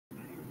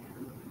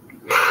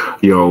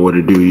Yo, what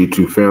it do,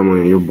 YouTube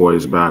family? Your boy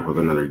is back with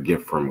another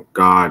gift from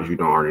God. If you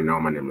don't already know,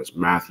 my name is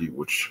Matthew,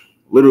 which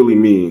biblically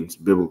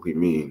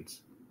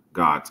means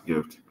God's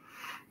gift.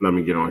 And I've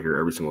been getting on here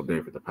every single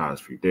day for the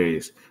past few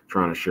days,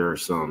 trying to share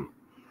some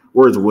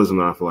words of wisdom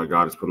that I feel like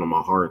God has put on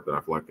my heart that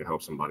I feel like can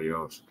help somebody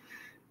else.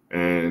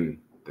 And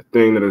the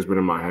thing that has been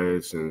in my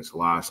head since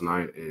last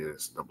night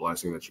is the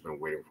blessing that you've been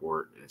waiting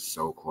for is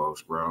so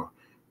close, bro.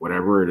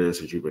 Whatever it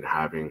is that you've been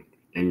having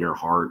in your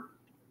heart,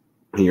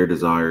 and your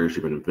desires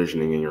you've been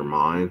envisioning in your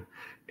mind,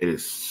 it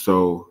is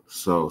so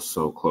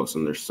close.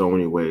 And there's so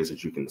many ways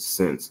that you can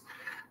sense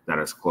that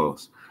it's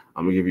close.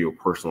 I'm gonna give you a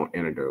personal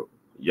anecdote.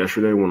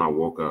 Yesterday when I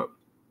woke up,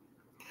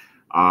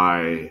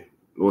 I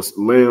was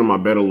laying on my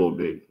bed a little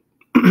bit,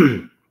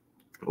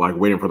 like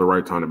waiting for the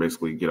right time to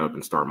basically get up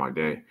and start my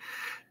day.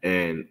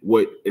 And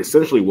what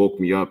essentially woke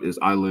me up is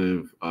I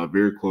live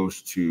very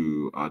close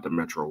to the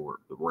Metro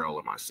Rail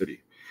in my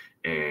city.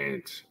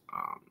 And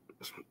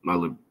I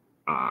live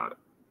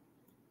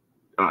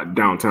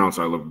downtown,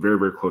 so I live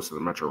very close to the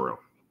Metro Rail.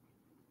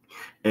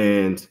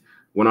 And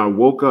when I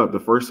woke up, the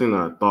first thing that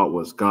I thought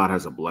was God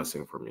has a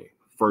blessing for me.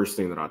 First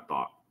thing that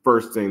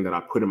I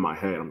put in my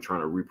head, I'm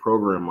trying to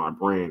reprogram my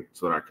brain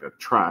so that I can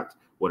attract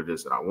what it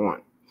is that I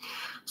want.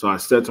 So I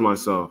said to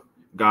myself,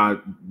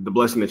 God, the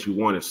blessing that you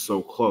want is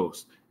so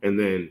close. And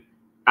then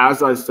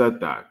as I said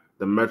that,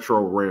 the Metro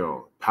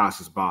Rail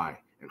passes by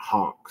and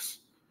honks.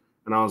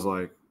 And I was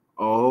like,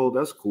 oh,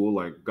 that's cool.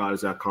 Like, God is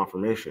that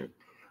confirmation.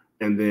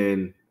 And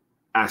then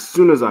as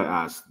soon as I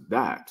asked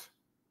that,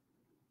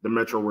 the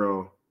Metro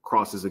Rail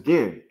crosses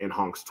again and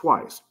honks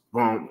twice.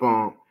 Boom,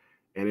 boom.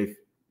 And if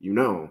you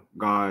know,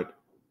 God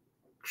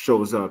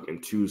shows up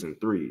in twos and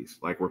threes,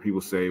 like where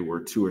people say where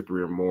two or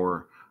three or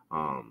more,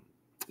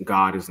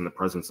 God is in the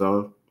presence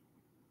of,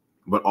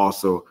 but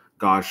also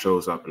God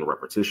shows up in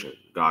repetition.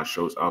 God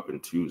shows up in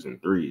twos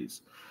and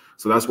threes.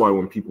 So that's why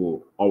when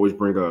people always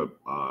bring up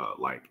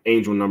like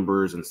angel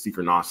numbers and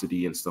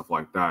synchronicity and stuff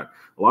like that,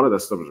 a lot of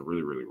that stuff is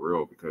really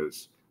real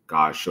because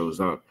God shows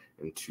up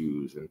in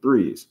twos and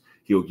threes.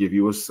 He'll give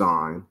you a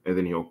sign and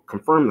then he'll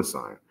confirm the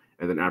sign.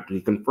 And then after he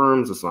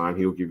confirms the sign,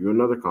 he'll give you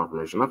another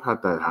confirmation. I've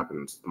had that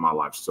happen in my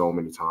life so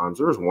many times.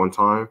 There was one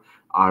time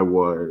I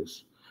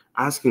was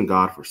asking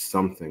God for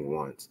something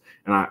once.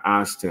 And I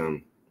asked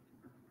him,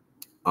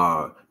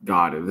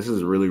 God, if this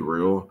is really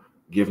real,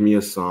 give me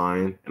a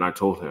sign. And I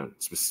told him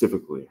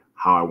specifically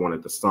how I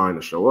wanted the sign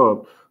to show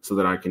up so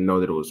that I can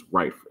know that it was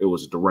right. It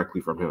was directly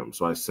from him.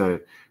 So I said,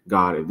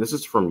 God, if this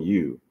is from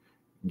you,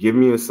 give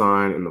me a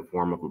sign in the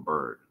form of a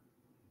bird.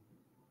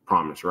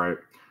 Promise, right?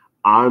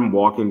 I'm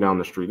walking down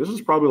the street. This is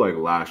probably like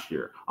last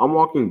year. I'm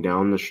walking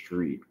down the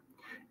street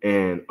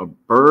and a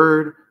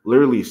bird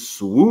literally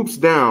swoops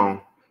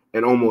down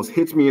and almost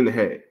hits me in the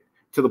head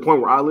to the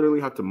point where I literally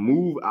have to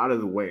move out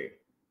of the way,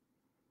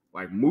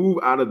 like move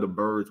out of the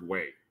bird's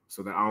way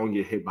so that I don't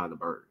get hit by the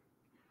bird.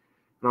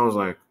 And I was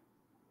like,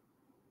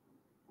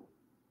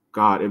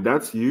 God, if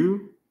that's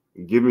you,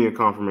 give me a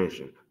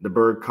confirmation. The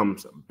bird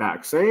comes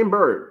back. Same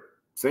bird,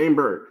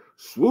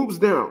 swoops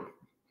down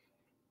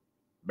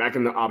back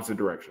in the opposite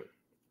direction.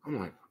 I'm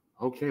like,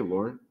 okay,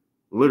 Lord,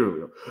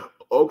 literally,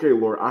 okay,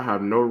 Lord, I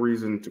have no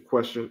reason to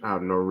question. I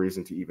have no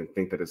reason to even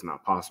think that it's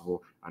not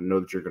possible. I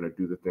know that you're going to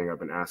do the thing I've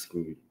been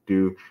asking you to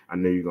do. I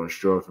know you're going to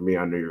show up for me.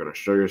 I know you're going to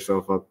show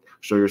yourself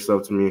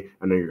to me.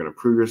 I know you're going to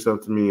prove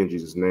yourself to me in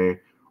Jesus' name.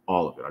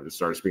 All of it. I just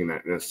started speaking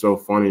that. And it's so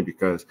funny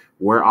because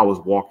where I was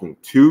walking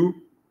to,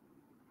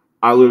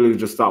 I literally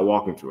just stopped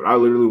walking to it. I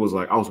literally was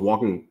like, I was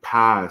walking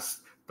past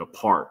the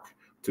park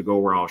to go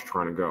where I was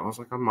trying to go. I was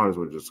like, I might as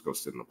well just go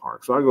sit in the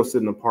park. So I go sit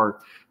in the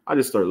park. I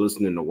just start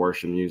listening to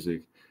worship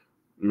music,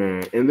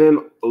 man. And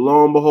then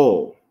lo and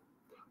behold,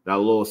 that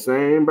little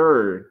same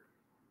bird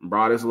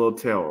brought his little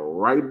tail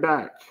right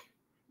back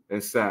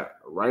and sat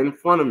right in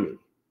front of me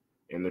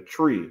in the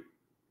tree,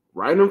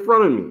 right in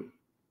front of me.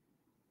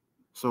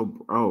 So,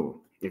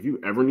 bro, if you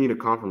ever need a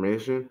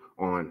confirmation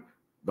on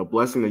the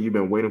blessing that you've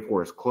been waiting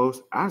for is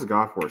close, ask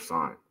God for a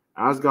sign.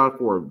 Ask God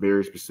for a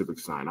very specific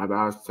sign. I've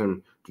asked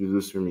him to do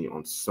this for me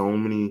on so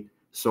many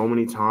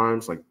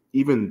times. Like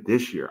even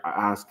this year, I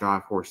asked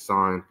God for a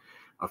sign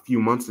a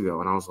few months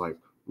ago. And I was like,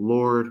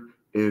 Lord,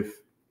 if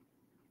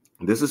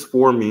this is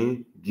for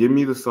me, give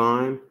me the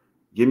sign.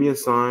 Give me a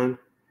sign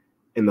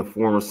in the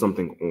form of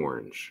something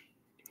orange.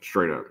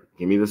 Straight up.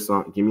 Give me a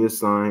sign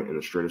in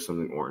the straight of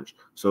something orange.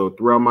 So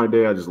throughout my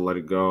day, I just let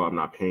it go. I'm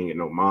not paying it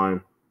no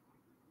mind.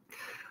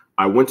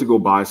 I went to go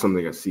buy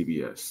something at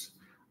CVS.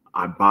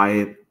 I buy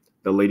it.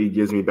 The lady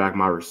gives me back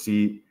my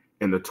receipt,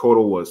 and the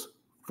total was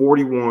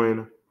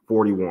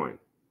 $41.41.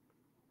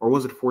 Or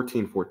was it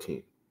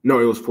 $14.14?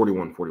 No, it was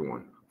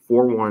 $41.41.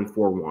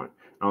 4141.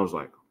 I was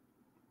like,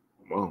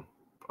 well,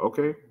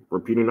 okay.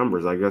 Repeating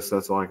numbers. I guess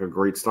that's like a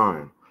great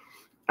sign.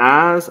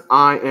 As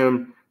I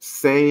am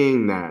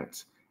saying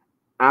that,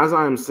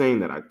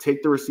 I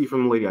take the receipt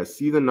from the lady. I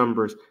see the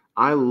numbers.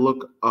 I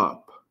look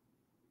up.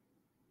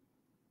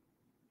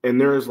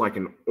 And there's like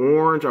an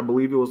orange, I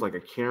believe it was like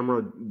a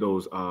camera,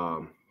 those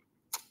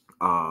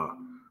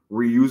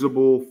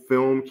reusable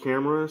film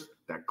cameras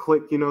that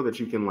click, that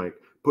you can like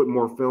put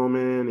more film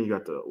in, and you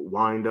got to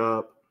wind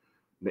up.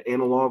 The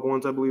analog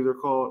ones, I believe they're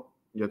called.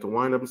 You have to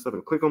wind up and stuff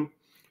and click them.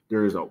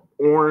 There is an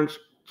orange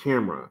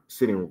camera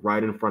sitting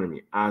right in front of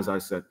me as I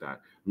said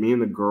that. Me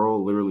and the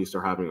girl literally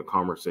start having a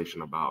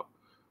conversation about,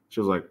 she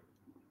was like,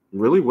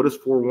 really? What does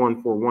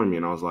 4141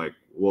 mean? I was like,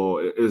 well,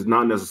 it's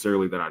not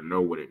necessarily that I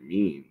know what it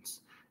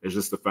means. It's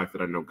just the fact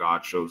that I know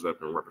God shows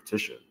up in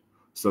repetition.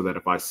 So that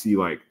if I see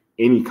like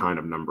any kind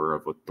of number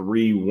of a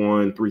 3,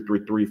 1, 3,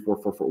 3, 3, 4,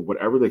 4, 4,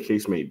 whatever the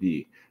case may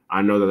be,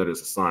 I know that that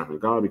is a sign from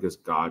God because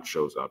God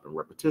shows up in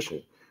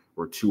repetition.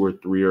 Where 2 or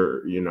 3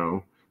 are,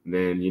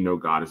 then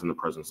God is in the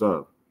presence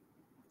of.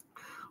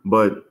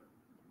 But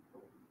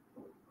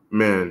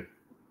man,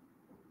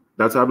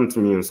 that's happened to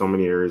me in so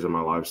many areas of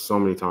my life, so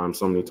many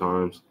times. And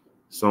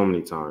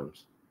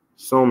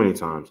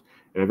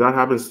if that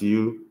happens to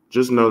you,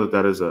 just know that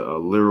that is a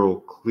literal,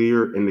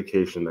 clear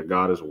indication that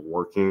God is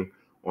working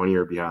on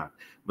your behalf.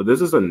 But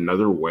this is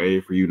another way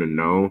for you to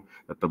know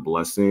that the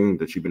blessing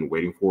that you've been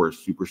waiting for is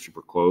super,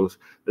 super close.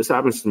 This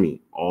happens to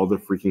me all the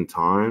freaking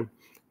time.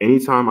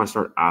 Anytime I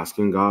start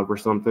asking God for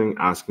something,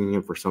 asking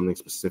him for something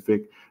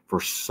specific, for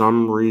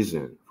some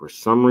reason,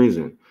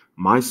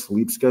 my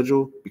sleep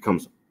schedule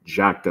becomes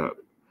jacked up.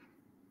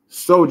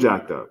 So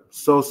jacked up.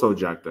 So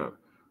jacked up.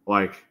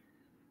 Like,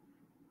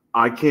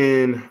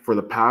 for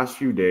the past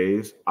few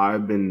days,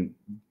 I've been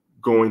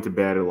going to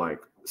bed at like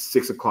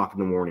 6 o'clock in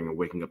the morning and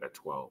waking up at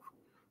 12.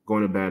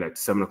 Going to bed at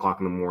 7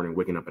 o'clock in the morning,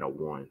 waking up at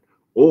 1.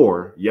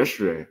 Or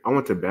yesterday, I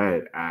was in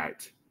bed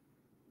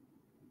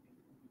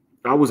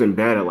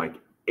at like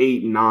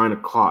 8, 9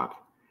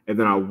 o'clock. And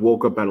then I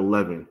woke up at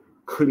 11,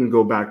 couldn't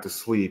go back to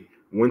sleep,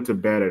 went to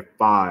bed at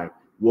 5,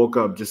 woke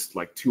up just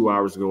like 2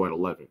 hours ago at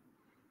 11.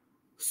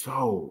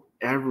 So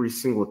every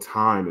single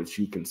time that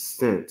you can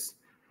sense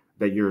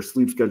that your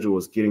sleep schedule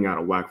is getting out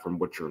of whack from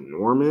what your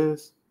norm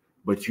is,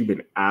 but you've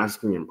been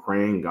asking and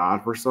praying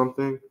God for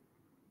something,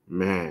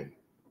 man,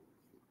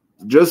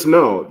 just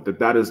know that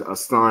that is a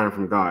sign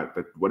from God,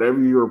 that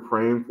whatever you're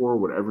praying for,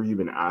 whatever you've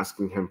been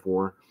asking him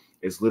for,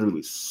 is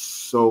literally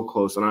so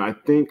close. And I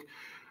think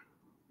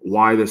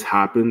why this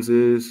happens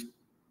is,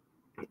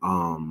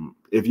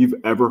 if you've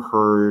ever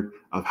heard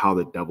of how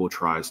the devil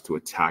tries to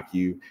attack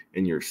you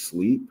in your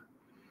sleep,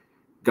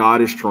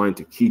 God is trying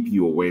to keep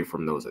you away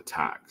from those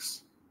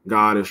attacks.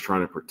 God is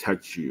trying to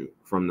protect you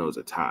from those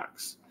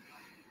attacks.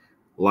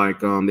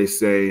 Like they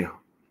say,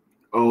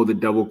 oh, the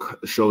devil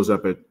shows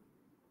up at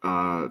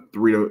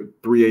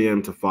 3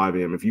 a.m. to 5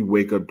 a.m. If you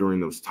wake up during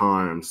those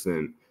times,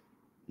 then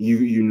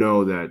you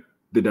know that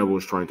the devil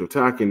is trying to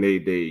attack, and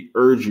they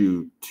urge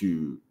you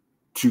to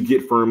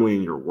get firmly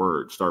in your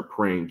word, start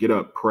praying, get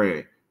up,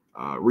 pray,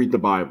 read the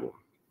Bible.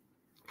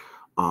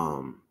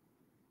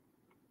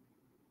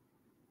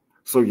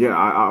 So yeah,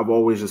 I've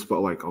always just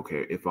felt like,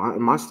 okay, if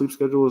my sleep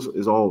schedule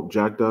is all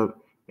jacked up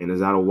and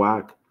is out of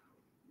whack,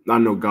 I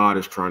know God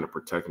is trying to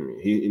protect me.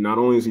 He not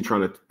only is he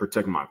trying to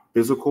protect my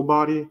physical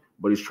body,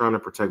 but he's trying to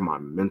protect my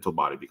mental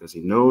body, because he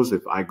knows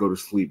if I go to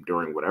sleep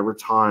during whatever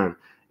time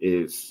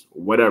is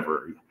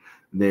whatever,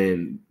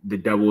 then the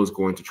devil is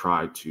going to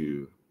try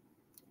to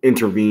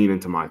intervene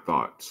into my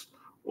thoughts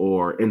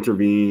or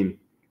intervene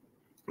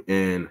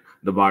in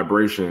the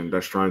vibration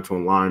that's trying to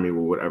align me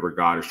with whatever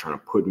God is trying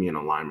to put me in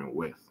alignment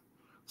with.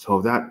 So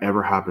if that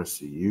ever happens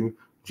to you,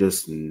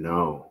 just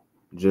know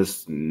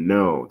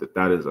that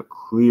that is a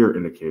clear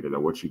indicator that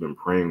what you've been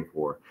praying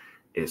for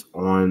is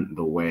on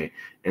the way.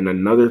 And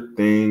another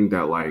thing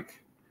that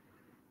like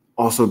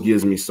also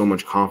gives me so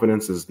much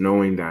confidence is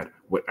knowing that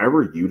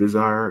whatever you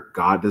desire,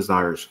 God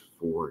desires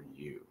for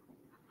you.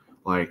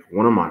 Like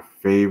one of my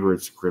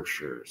favorite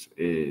scriptures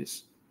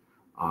is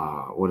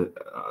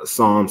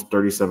Psalms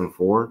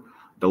 37:4.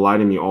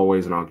 Delight in me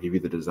always, and I'll give you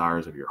the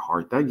desires of your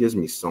heart. That gives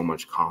me so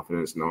much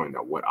confidence knowing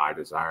that what I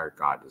desire,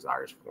 God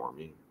desires for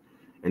me.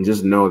 And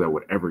just know that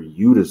whatever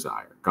you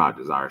desire, God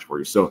desires for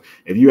you. So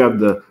if you have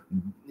the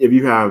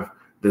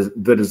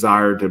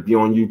desire to be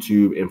on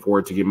YouTube and for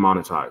it to get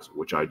monetized,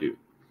 which I do,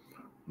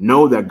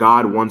 know that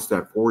God wants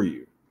that for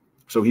you.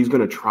 So he's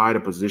going to try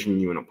to position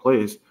you in a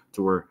place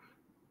to where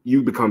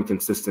you become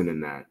consistent in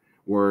that,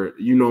 where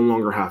you no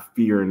longer have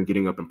fear in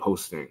getting up and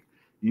posting.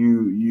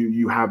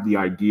 You have the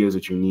ideas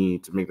that you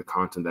need to make the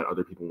content that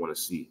other people want to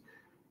see.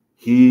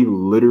 He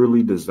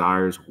literally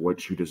desires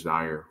what you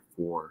desire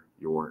for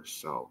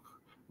yourself.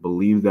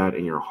 Believe that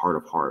in your heart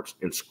of hearts.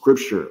 And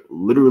scripture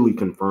literally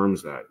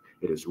confirms that.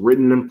 It is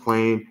written in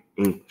plain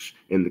English.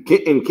 In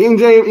King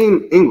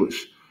James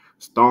English,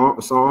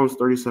 Psalms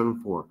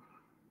 37:4.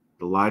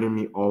 Delight in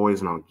me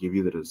always, and I'll give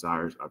you the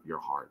desires of your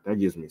heart. That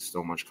gives me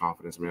so much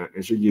confidence, man.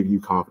 It should give you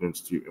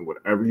confidence too. And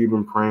whatever you've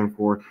been praying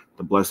for,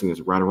 the blessing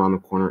is right around the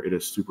corner. It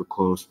is super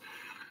close.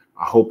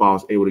 I hope I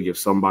was able to give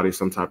somebody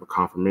some type of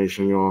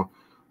confirmation, y'all.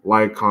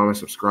 Like, comment,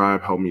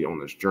 subscribe, help me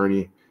on this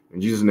journey. In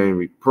Jesus' name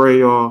we pray,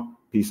 y'all.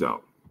 Peace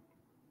out.